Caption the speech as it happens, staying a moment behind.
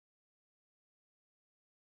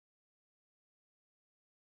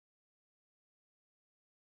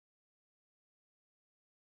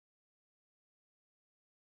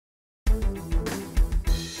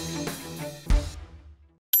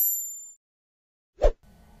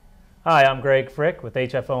Hi, I'm Greg Frick with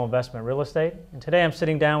HFO Investment Real Estate, and today I'm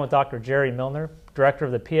sitting down with Dr. Gerard Mildner, Director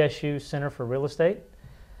of the PSU Center for Real Estate.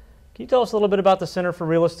 Can you tell us a little bit about the Center for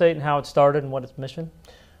Real Estate and how it started and what its mission?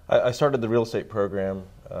 I started the real estate program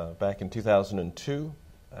back in 2002.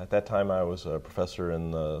 At that time I was a professor in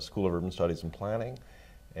the School of Urban Studies and Planning,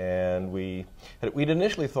 and we'd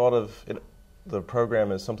initially thought of the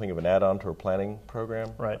program as something of an add-on to our planning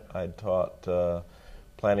program. Right. I'd taught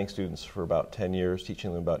planning students for about 10 years,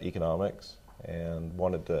 teaching them about economics, and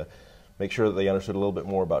wanted to make sure that they understood a little bit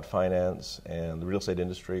more about finance and the real estate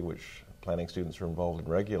industry, which planning students are involved in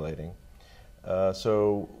regulating.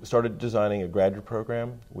 So we started designing a graduate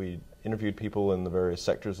program. We interviewed people in the various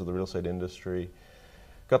sectors of the real estate industry,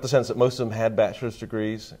 got the sense that most of them had bachelor's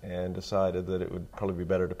degrees, and decided that it would probably be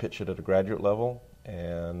better to pitch it at a graduate level.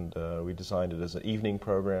 And we designed it as an evening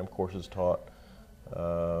program, courses taught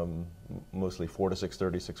mostly 4 to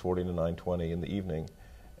 6:30, 6:40 to 9:20 in the evening.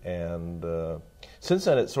 And since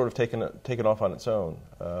then it's sort of taken off on its own.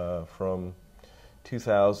 From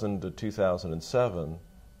 2000 to 2007,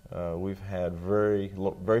 we've had very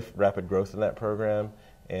rapid growth in that program,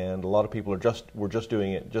 and a lot of people were just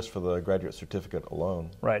doing it just for the graduate certificate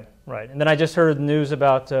alone. Right, right. And then I just heard the news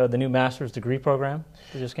about the new master's degree program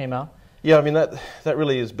that just came out. Yeah, I mean that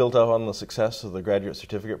really is built up on the success of the graduate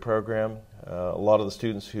certificate program. A lot of the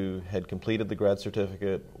students who had completed the grad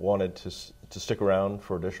certificate wanted to stick around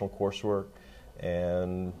for additional coursework,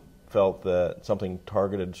 and felt that something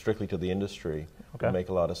targeted strictly to the industry would make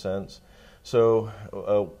a lot of sense. So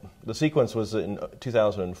the sequence was in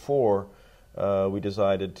 2004. We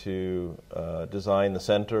decided to design the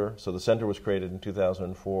center. So the center was created in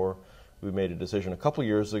 2004. We made a decision a couple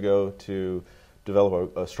years ago to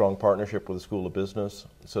develop a strong partnership with the School of Business.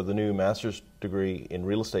 So the new master's degree in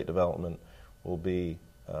real estate development will be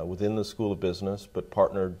within the School of Business, but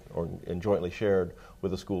partnered and jointly shared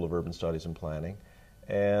with the School of Urban Studies and Planning.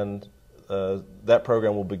 And that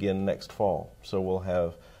program will begin next fall. So we'll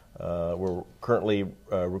have, we're currently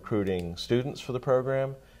recruiting students for the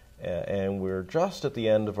program, and we're just at the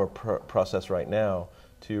end of our process right now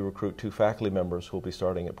to recruit 2 faculty members who will be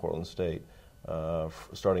starting at Portland State.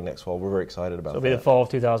 Starting next fall. We're very excited about that. So it'll be the fall of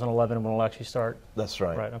 2011 when we'll actually start. That's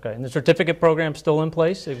right. Right, okay. And the certificate program's still in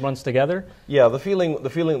place? It runs together? Yeah, the feeling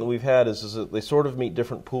that we've had is that they sort of meet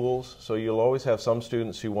different pools. So you'll always have some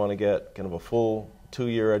students who want to get kind of a full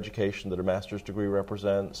 2-year education that a master's degree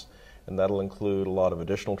represents, and that'll include a lot of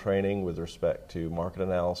additional training with respect to market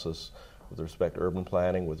analysis, with respect to urban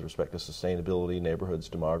planning, with respect to sustainability, neighborhoods,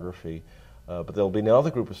 demography. But there'll be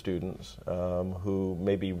another group of students who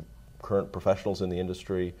may be current professionals in the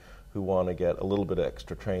industry who want to get a little bit of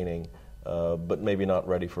extra training, but maybe not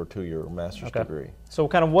ready for a 2-year master's degree. So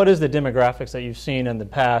kind of what is the demographics that you've seen in the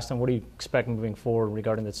past, and what do you expect moving forward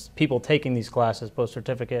regarding this, people taking these classes, both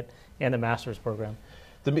certificate and the master's program?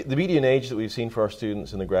 The median age that we've seen for our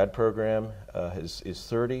students in the grad program is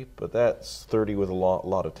 30, but that's 30 with a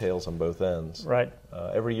lot of tails on both ends. Right.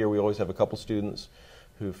 Every year we always have a couple students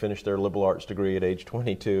who finish their liberal arts degree at age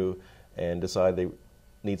 22 and decide they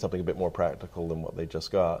need something a bit more practical than what they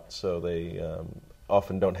just got, so they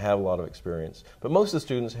often don't have a lot of experience. But most of the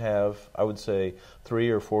students have, I would say,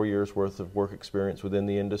 3 or 4 years worth of work experience within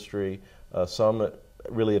the industry, some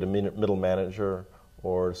really at a middle manager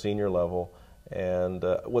or senior level. And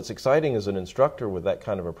what's exciting as an instructor with that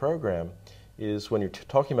kind of a program is when you're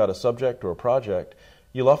talking about a subject or a project,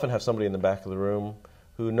 you'll often have somebody in the back of the room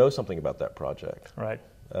who knows something about that project. Right.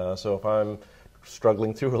 So if I'm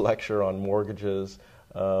struggling through a lecture on mortgages,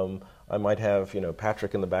 I might have,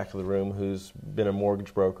 Patrick in the back of the room who's been a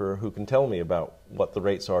mortgage broker who can tell me about what the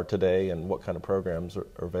rates are today and what kind of programs are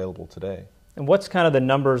available today. And what's kind of the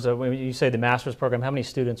numbers of, when you say the master's program, how many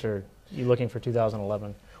students are you looking for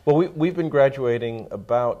 2011? Well, we've been graduating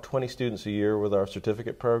about 20 students a year with our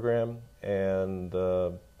certificate program, and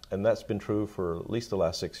that's been true for at least the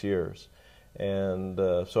last 6 years. And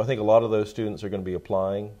so I think a lot of those students are going to be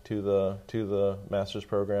applying to the master's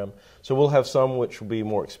program. So we'll have some which will be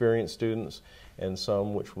more experienced students and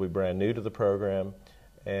some which will be brand new to the program.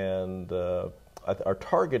 And our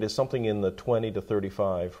target is something in the 20 to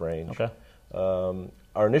 35 range. Okay.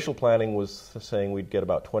 Our initial planning was saying we'd get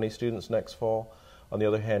about 20 students next fall. On the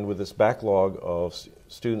other hand, with this backlog of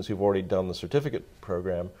students who've already done the certificate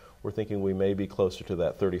program, we're thinking we may be closer to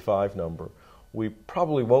that 35 number. We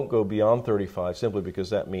probably won't go beyond 35 simply because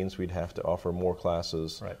that means we'd have to offer more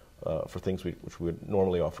classes for things which we would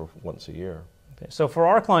normally offer once a year. Okay. So for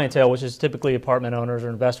our clientele, which is typically apartment owners or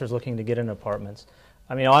investors looking to get into apartments,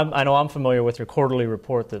 I mean, I know I'm familiar with your quarterly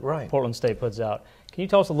report that Right. Portland State puts out. Can you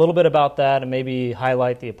tell us a little bit about that and maybe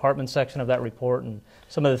highlight the apartment section of that report and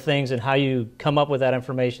some of the things and how you come up with that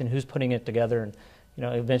information, who's putting it together, and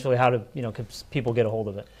eventually how to can people get a hold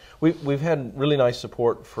of it? We've had really nice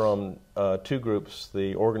support from two groups,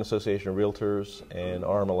 the Oregon Association of Realtors and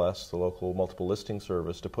RMLS, the local multiple listing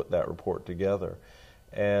service, to put that report together.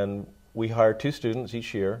 And we hire two students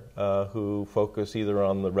each year who focus either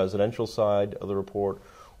on the residential side of the report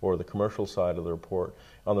or the commercial side of the report.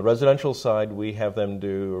 On the residential side, we have them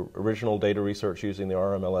do original data research using the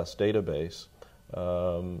RMLS database.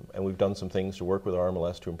 And we've done some things to work with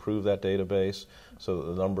RMLS to improve that database so that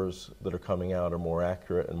the numbers that are coming out are more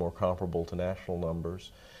accurate and more comparable to national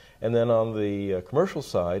numbers. And then on the commercial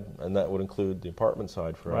side, and that would include the apartment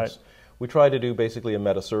side for us, we try to do basically a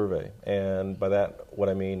meta survey. And by that, what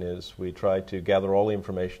I mean is we try to gather all the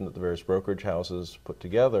information that the various brokerage houses put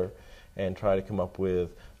together and try to come up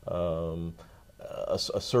with a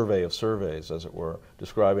survey of surveys, as it were,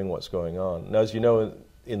 describing what's going on. Now, as you know,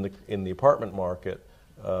 in the apartment market,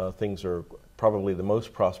 things are probably the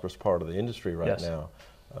most prosperous part of the industry right now.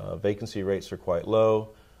 Vacancy rates are quite low.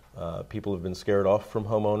 People have been scared off from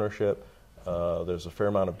home ownership. There's a fair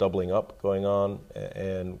amount of doubling up going on,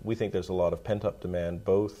 and we think there's a lot of pent-up demand,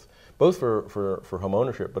 both for home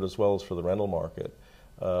ownership, but as well as for the rental market.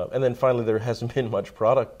 And then finally, there hasn't been much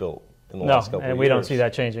product built in the last couple of years. And we don't see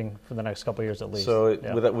that changing for the next couple of years at least. So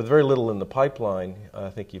with very little in the pipeline, I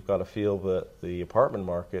think you've got to feel that the apartment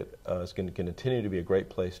market is going to continue to be a great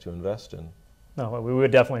place to invest in. No, we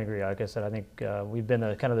would definitely agree. Like I said, I think we've been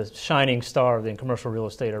kind of the shining star of the commercial real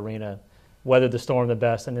estate arena, weathered the storm the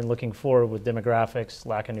best, and then looking forward with demographics,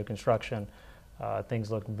 lack of new construction,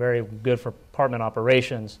 things look very good for apartment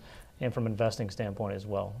operations and from an investing standpoint as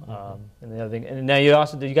well. And the other thing, and now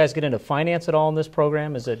do you guys get into finance at all in this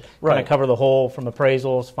program? Is it kind of cover the whole from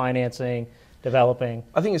appraisals, financing, developing?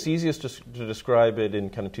 I think it's easiest to describe it in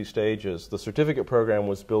kind of two stages. The certificate program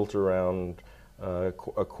was built around a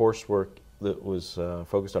coursework that was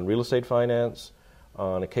focused on real estate finance,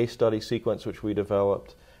 on a case study sequence which we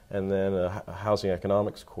developed, and then a housing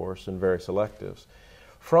economics course and various electives.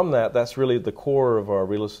 From that, that's really the core of our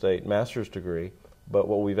real estate master's degree. But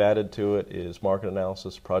what we've added to it is market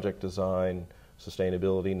analysis, project design,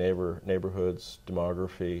 sustainability, neighborhoods,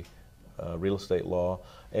 demography, real estate law.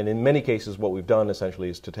 And in many cases, what we've done essentially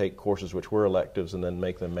is to take courses which were electives and then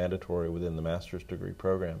make them mandatory within the master's degree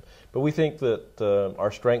program. But we think that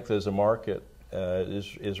our strength as a market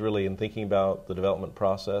is really in thinking about the development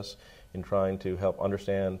process, in trying to help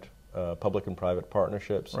understand public and private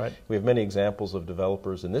partnerships. We have many examples of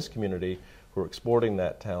developers in this community who are exporting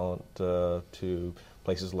that talent to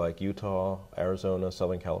places like Utah, Arizona,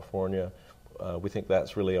 Southern California. We think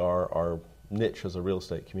that's really our niche as a real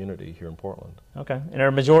estate community here in Portland. Okay. And are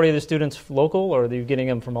a majority of the students local, or are you getting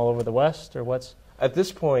them from all over the West, or what's? At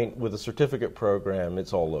this point, with the certificate program,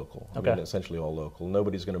 it's all local. I mean, essentially all local.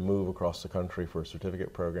 Nobody's going to move across the country for a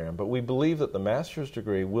certificate program. But we believe that the master's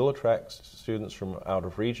degree will attract students from out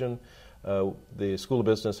of region. The School of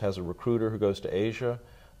Business has a recruiter who goes to Asia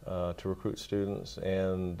to recruit students,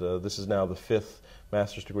 and this is now the 5th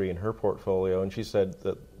master's degree in her portfolio, and she said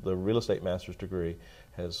that the real estate master's degree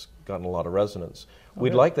has gotten a lot of resonance.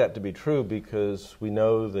 We'd like that to be true because we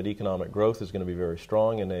know that economic growth is going to be very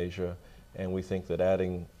strong in Asia, and we think that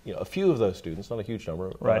adding a few of those students, not a huge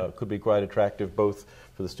number, could be quite attractive both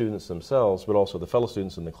for the students themselves but also the fellow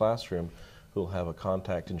students in the classroom who will have a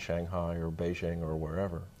contact in Shanghai or Beijing or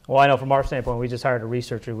wherever. Well, I know from our standpoint, we just hired a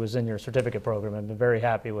researcher who was in your certificate program and been very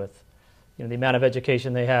happy with the amount of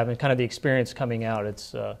education they have and kind of the experience coming out.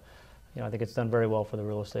 It's I think it's done very well for the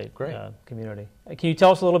real estate community. Can you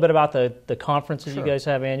tell us a little bit about the conferences you guys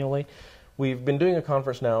have annually? We've been doing a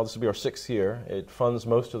conference now. This will be our 6th year. It funds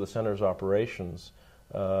most of the center's operations.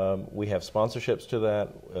 We have sponsorships to that.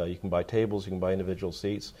 You can buy tables, you can buy individual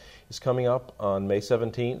seats. It's coming up on May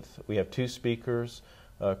 17th. We have 2 speakers,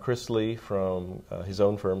 Chris Lee from his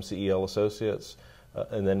own firm, CEL Associates,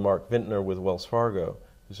 and then Mark Vintner with Wells Fargo,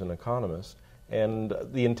 who's an economist. And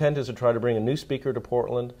the intent is to try to bring a new speaker to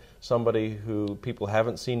Portland, somebody who people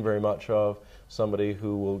haven't seen very much of, somebody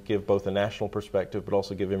who will give both a national perspective but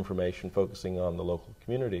also give information focusing on the local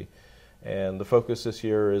community. And the focus this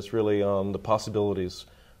year is really on the possibilities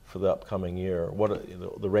for the upcoming year, what are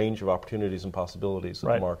the range of opportunities and possibilities that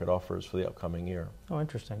the market offers for the upcoming year. Oh,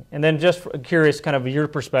 interesting. And then just curious, kind of your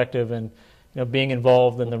perspective and being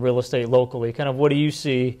involved in the real estate locally, kind of what do you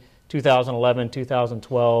see 2011,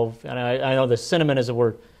 2012? And I know the sentiment is that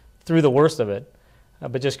we're through the worst of it,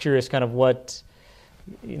 but just curious kind of what's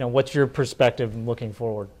your perspective looking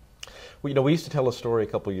forward? We used to tell a story a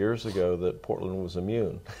couple years ago that Portland was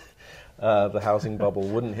immune. The housing bubble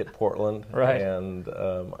wouldn't hit Portland, right. And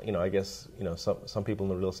I guess some people in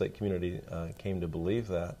the real estate community came to believe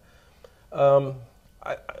that.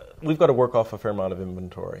 We've got to work off a fair amount of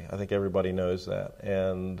inventory. I think everybody knows that.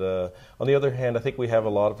 And on the other hand, I think we have a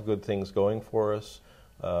lot of good things going for us.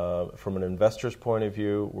 From an investor's point of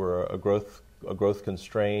view, we're a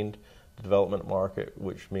growth-constrained development market,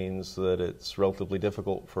 which means that it's relatively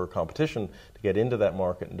difficult for competition to get into that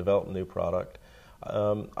market and develop a new product.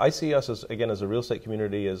 I see us as a real estate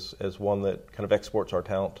community as one that kind of exports our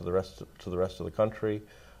talent to the rest of the country.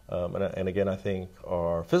 And again, I think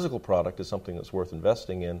our physical product is something that's worth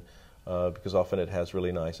investing in because often it has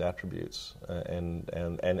really nice attributes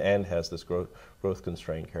and has this growth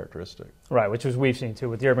constrained characteristic. Right, which we've seen too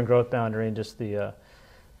with the urban growth boundary, and just the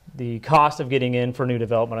cost of getting in for new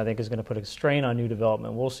development, I think, is going to put a strain on new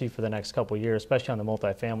development. We'll see for the next couple of years, especially on the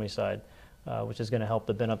multifamily side, which is going to help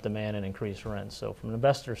to bin up demand and increase rents. So from an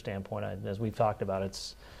investor standpoint, as we've talked about,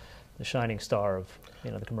 it's the shining star of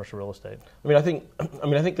the commercial real estate. I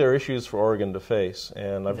think there are issues for Oregon to face,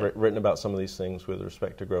 and I've written about some of these things with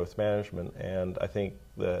respect to growth management, and I think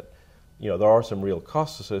that there are some real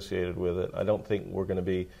costs associated with it. I don't think we're going to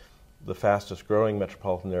be the fastest growing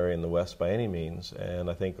metropolitan area in the West by any means, and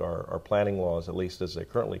I think our planning laws, at least as they're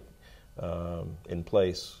currently in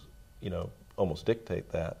place, almost dictate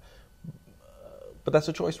that. But that's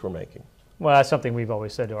a choice we're making. Well, that's something we've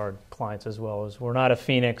always said to our clients as well, is we're not a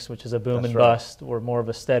Phoenix, which is a boom and right. bust. We're more of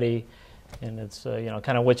a steady, and it's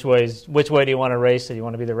kind of which way do you want to race? Do you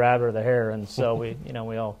want to be the rabbit or the hare? And so we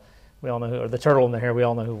all know who, or the turtle and the hare. We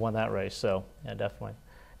all know who won that race. So yeah, definitely.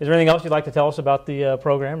 Is there anything else you'd like to tell us about the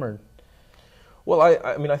program? Or well,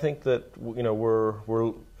 I think that we're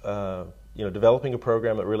developing a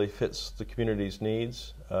program that really fits the community's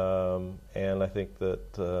needs, and I think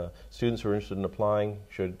that students who are interested in applying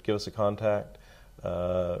should give us a contact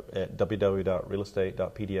at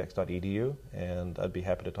www.realestate.pdx.edu, and I'd be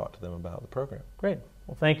happy to talk to them about the program. Great.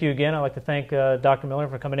 Well, thank you again. I'd like to thank Dr. Mildner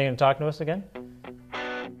for coming in and talking to us again.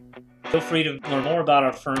 Feel free to learn more about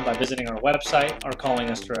our firm by visiting our website or calling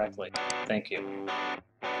us directly. Thank you.